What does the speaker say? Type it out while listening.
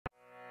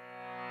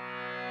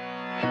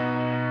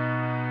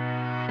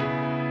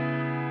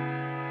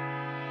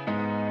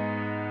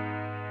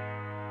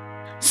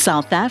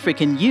South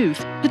African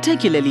youth,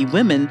 particularly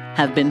women,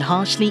 have been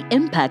harshly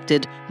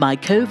impacted by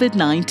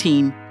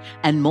COVID-19,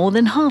 and more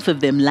than half of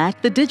them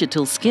lack the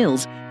digital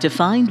skills to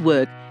find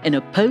work in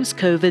a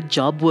post-COVID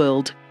job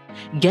world.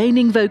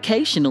 Gaining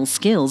vocational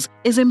skills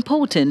is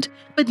important,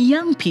 but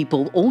young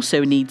people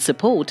also need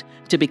support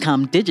to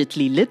become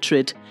digitally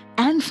literate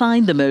and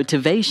find the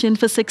motivation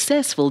for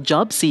successful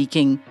job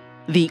seeking.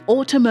 The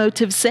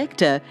automotive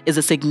sector is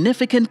a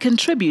significant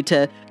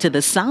contributor to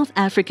the South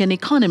African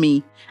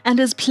economy and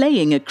is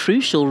playing a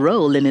crucial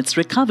role in its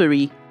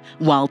recovery,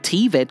 while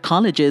TVET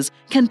colleges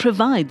can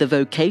provide the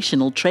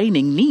vocational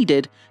training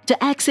needed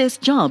to access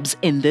jobs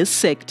in this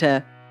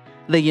sector.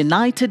 The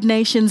United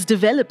Nations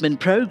Development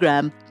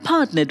Programme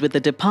partnered with the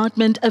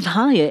Department of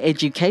Higher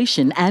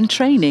Education and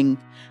Training,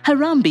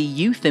 Harambee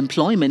Youth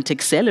Employment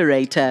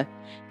Accelerator,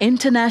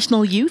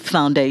 International Youth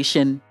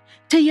Foundation,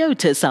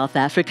 Toyota South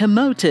Africa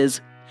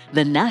Motors,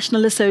 the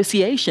National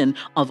Association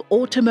of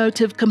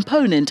Automotive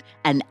Component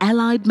and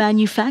Allied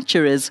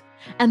Manufacturers,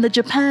 and the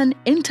Japan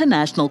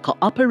International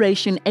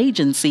Cooperation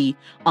Agency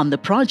on the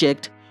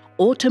project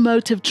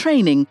Automotive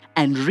Training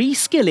and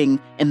Re-Skilling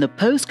in the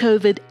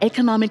Post-COVID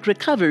Economic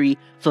Recovery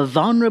for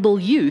Vulnerable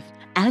Youth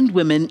and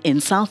Women in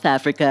South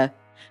Africa,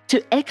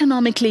 to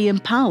economically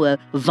empower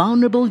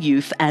vulnerable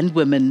youth and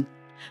women.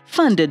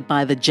 Funded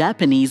by the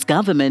Japanese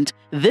government,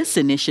 this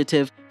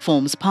initiative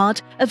forms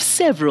part of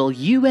several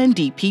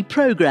UNDP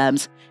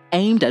programs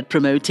aimed at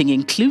promoting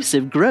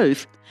inclusive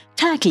growth,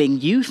 tackling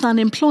youth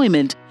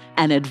unemployment,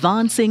 and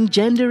advancing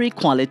gender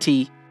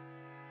equality.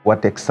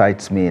 What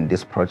excites me in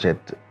this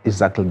project is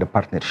exactly the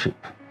partnership.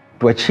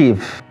 To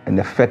achieve an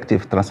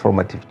effective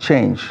transformative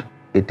change,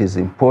 it is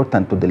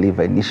important to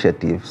deliver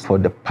initiatives for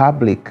the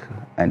public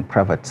and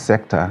private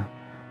sector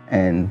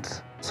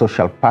and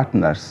social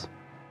partners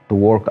to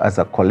work as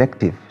a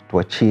collective to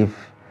achieve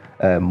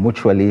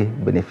mutually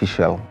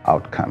beneficial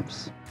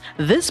outcomes.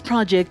 This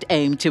project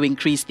aimed to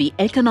increase the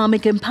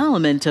economic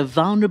empowerment of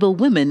vulnerable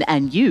women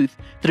and youth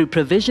through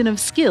provision of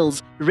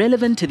skills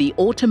relevant to the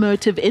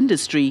automotive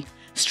industry,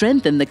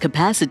 strengthen the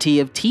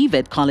capacity of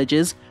TVET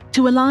colleges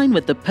to align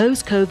with the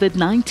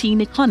post-COVID-19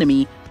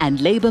 economy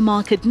and labour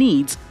market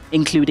needs,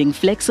 including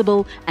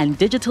flexible and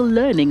digital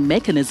learning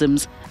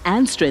mechanisms,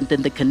 and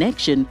strengthen the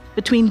connection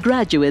between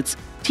graduates,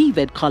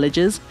 TVET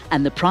colleges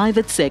and the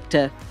private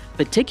sector,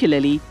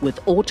 particularly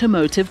with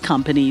automotive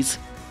companies.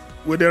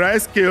 With the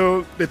right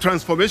skill, the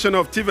transformation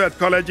of TVET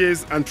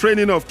colleges and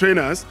training of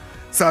trainers,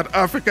 South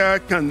Africa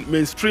can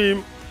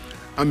mainstream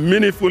and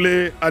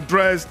meaningfully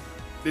address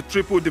the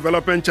triple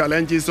development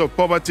challenges of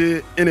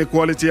poverty,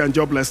 inequality, and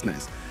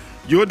joblessness.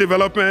 Youth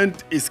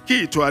development is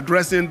key to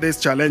addressing these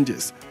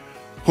challenges,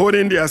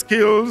 honing their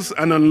skills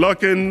and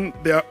unlocking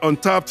their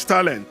untapped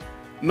talent,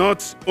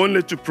 not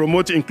only to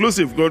promote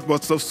inclusive growth,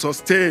 but to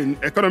sustain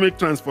economic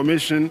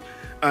transformation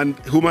and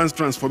human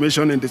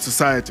transformation in the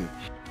society.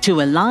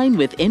 To align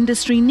with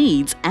industry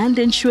needs and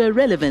ensure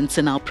relevance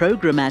in our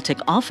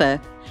programmatic offer,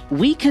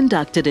 we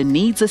conducted a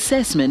needs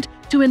assessment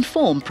to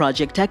inform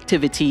project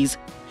activities.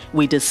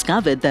 We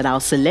discovered that our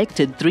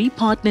selected 3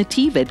 partner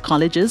TVET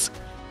colleges,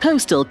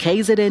 Coastal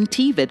KZN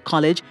TVET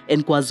College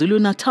in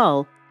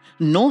KwaZulu-Natal,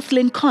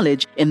 Northlink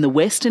College in the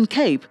Western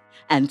Cape,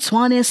 and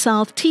Tshwane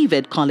South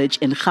TVET College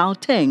in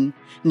Gauteng,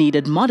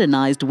 needed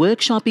modernized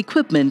workshop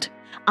equipment,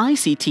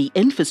 ICT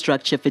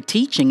infrastructure for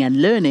teaching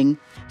and learning,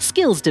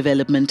 skills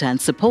development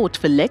and support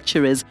for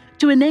lecturers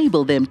to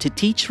enable them to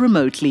teach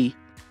remotely.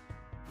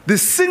 The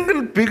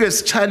single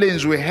biggest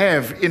challenge we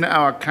have in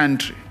our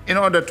country in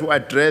order to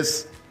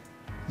address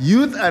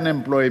youth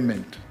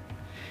unemployment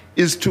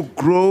is to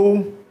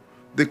grow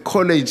the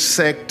college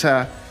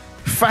sector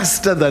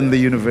faster than the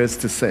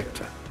university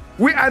sector.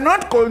 We are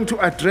not going to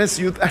address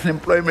youth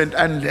unemployment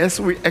unless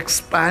we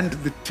expand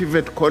the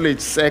TVET college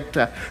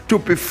sector to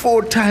be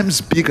 4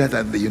 times bigger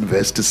than the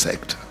university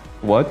sector.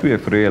 What we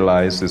have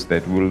realized is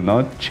that we will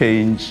not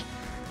change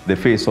the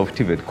face of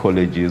TVET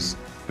colleges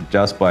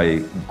just by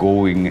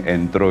going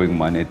and throwing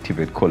money at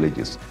TVET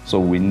colleges. So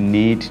we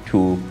need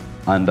to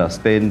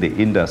understand the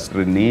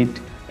industry need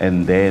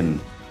and then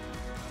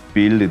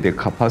build the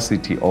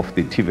capacity of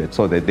the TVET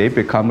so that they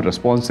become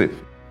responsive.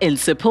 In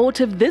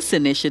support of this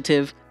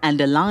initiative and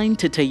aligned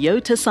to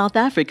Toyota South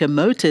Africa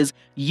Motors'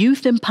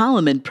 youth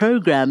empowerment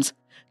programs,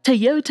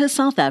 Toyota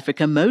South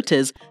Africa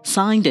Motors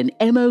signed an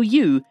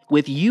MOU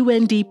with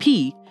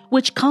UNDP,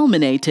 which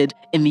culminated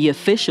in the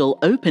official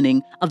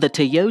opening of the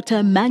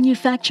Toyota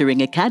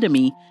Manufacturing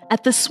Academy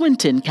at the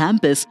Swinton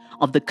Campus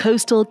of the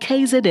Coastal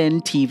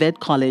KZN TVET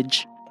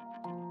College.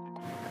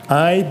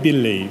 I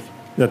believe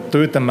that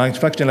Toyota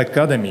Manufacturing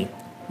Academy,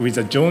 with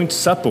the joint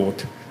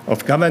support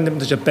of Government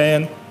of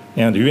Japan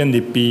and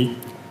UNDP,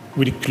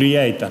 will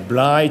create a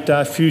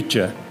brighter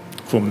future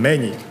for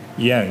many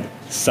young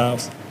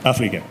South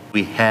Africans.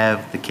 We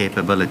have the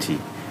capability.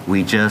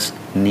 We just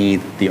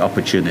need the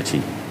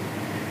opportunity.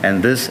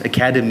 And this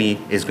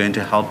academy is going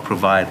to help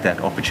provide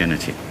that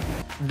opportunity.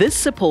 This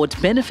support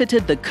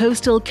benefited the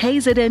Coastal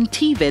KZN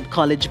TVET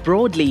College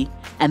broadly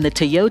and the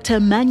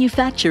Toyota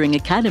Manufacturing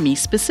Academy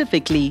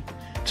specifically,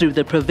 through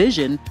the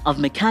provision of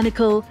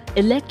mechanical,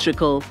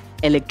 electrical,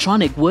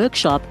 electronic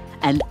workshop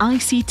and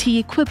ICT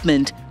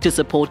equipment to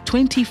support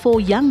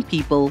 24 young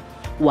people,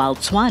 while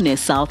Tshwane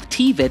South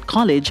TVET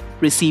College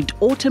received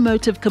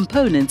automotive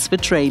components for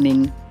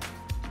training.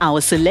 Our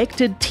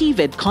selected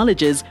TVET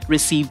colleges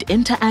received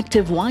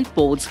interactive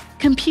whiteboards,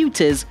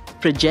 computers,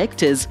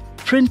 projectors,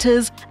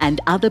 printers,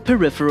 and other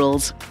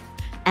peripherals.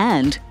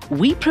 And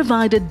we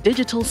provided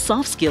digital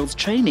soft skills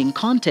training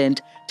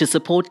content to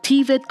support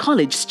TVET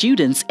College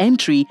students'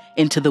 entry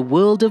into the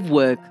world of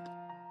work.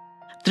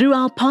 Through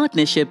our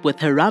partnership with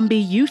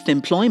Harambee Youth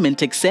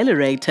Employment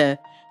Accelerator,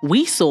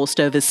 we sourced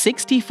over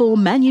 64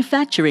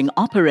 manufacturing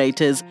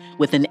operators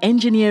with an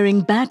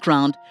engineering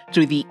background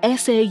through the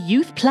SA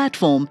Youth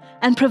Platform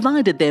and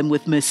provided them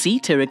with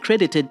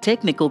Mercita-accredited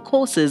technical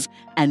courses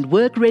and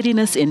work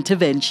readiness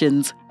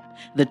interventions.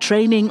 The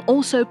training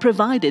also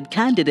provided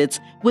candidates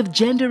with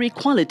gender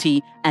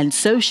equality and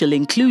social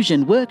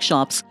inclusion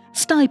workshops,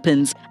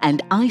 stipends,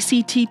 and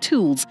ICT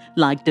tools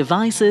like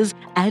devices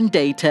and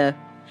data.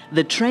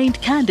 The trained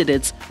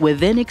candidates were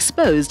then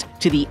exposed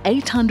to the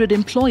 800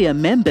 employer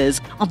members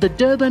of the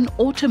Durban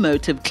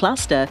Automotive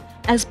Cluster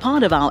as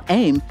part of our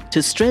aim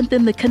to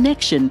strengthen the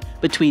connection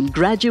between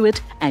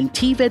graduate and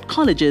TVET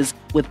colleges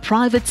with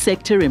private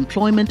sector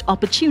employment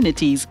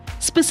opportunities,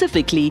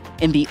 specifically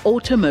in the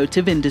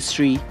automotive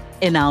industry.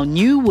 In our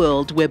new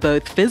world where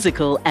both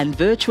physical and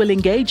virtual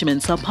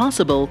engagements are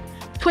possible,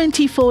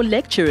 24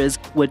 lecturers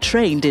were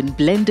trained in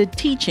blended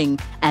teaching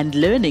and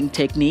learning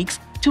techniques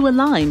to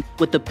align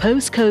with the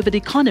post-COVID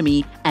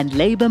economy and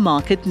labour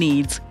market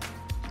needs.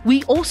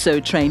 We also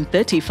trained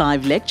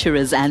 35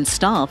 lecturers and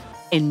staff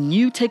in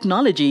new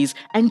technologies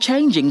and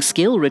changing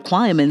skill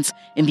requirements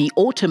in the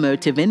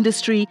automotive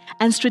industry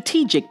and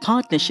strategic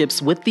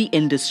partnerships with the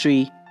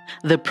industry.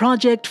 The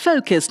project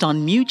focused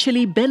on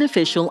mutually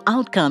beneficial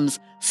outcomes,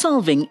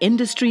 solving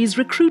industry's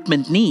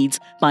recruitment needs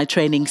by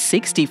training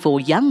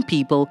 64 young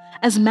people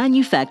as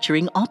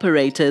manufacturing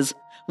operators,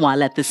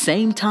 while at the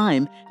same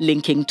time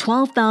linking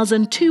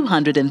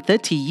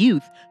 12,230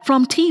 youth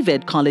from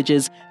TVET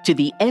colleges to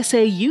the SA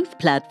Youth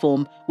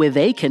Platform where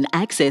they can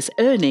access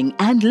earning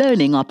and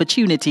learning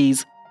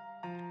opportunities.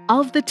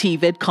 Of the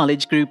TVET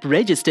College group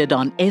registered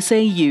on SA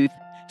Youth,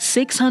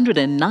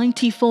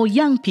 694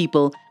 young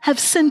people have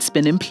since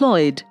been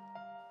employed.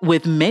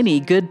 With many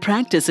good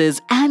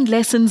practices and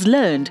lessons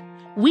learned,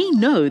 we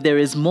know there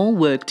is more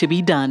work to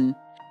be done.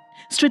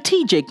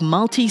 Strategic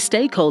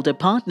multi-stakeholder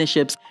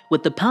partnerships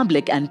with the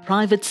public and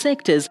private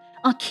sectors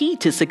are key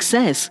to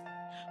success.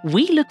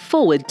 We look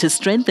forward to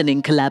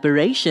strengthening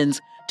collaborations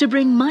to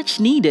bring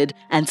much-needed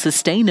and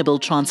sustainable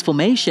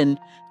transformation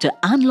to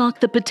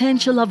unlock the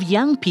potential of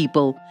young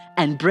people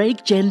and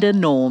break gender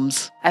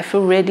norms. I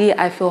feel ready,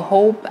 I feel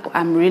hope.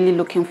 I'm really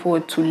looking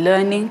forward to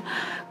learning,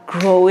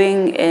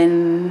 growing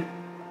in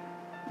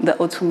the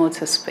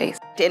automotive space.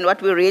 And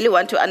what we really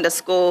want to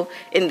underscore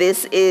in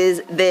this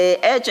is the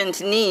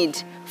urgent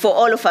need for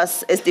all of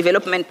us as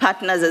development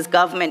partners, as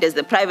government, as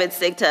the private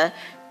sector,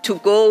 to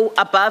go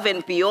above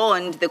and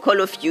beyond the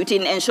call of duty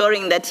in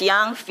ensuring that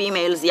young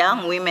females,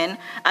 young women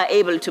are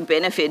able to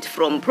benefit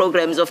from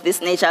programs of this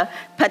nature,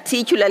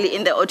 particularly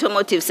in the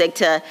automotive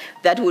sector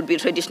that would be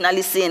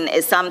traditionally seen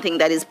as something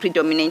that is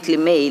predominantly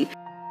male.